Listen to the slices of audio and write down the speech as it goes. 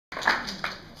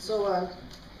So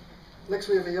next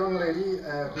we have a young lady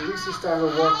who recently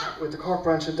started work with the Cork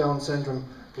branch of Down Syndrome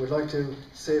who would like to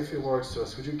say a few words to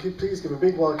us. Would you please give a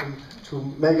big welcome to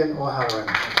Megan O'Halloran.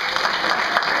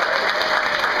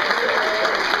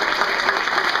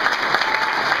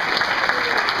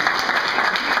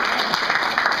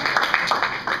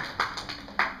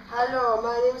 Hello,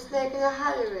 my name is Megan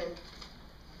O'Halloran.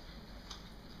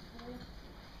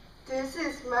 This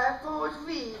is my 4th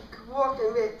week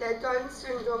working with the Down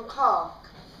Syndrome Cork.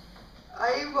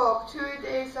 I work 2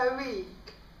 days a week.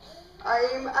 I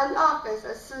am an office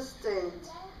assistant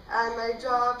and my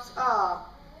jobs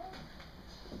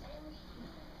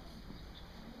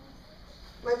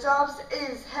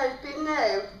is helping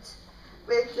out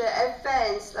with the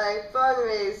events like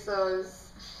fundraisers,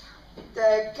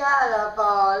 the gala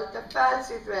ball, the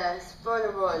fancy dress,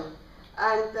 fun run,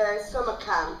 and the summer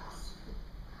camps.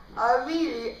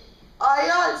 I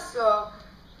also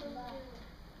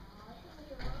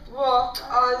work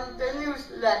on the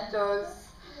newsletters,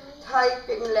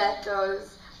 typing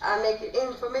letters, and making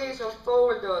information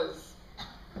folders.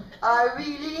 I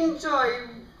really enjoy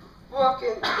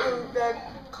working in the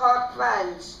Cork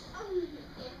branch,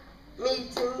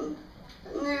 meeting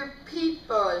new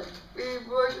people. We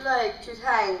would like to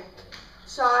thank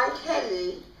Sean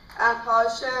Kelly and Paul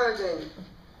Sheridan.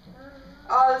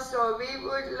 Also, we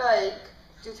would like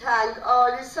to thank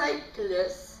all the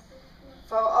cyclists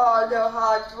for all their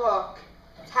hard work.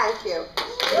 Thank you.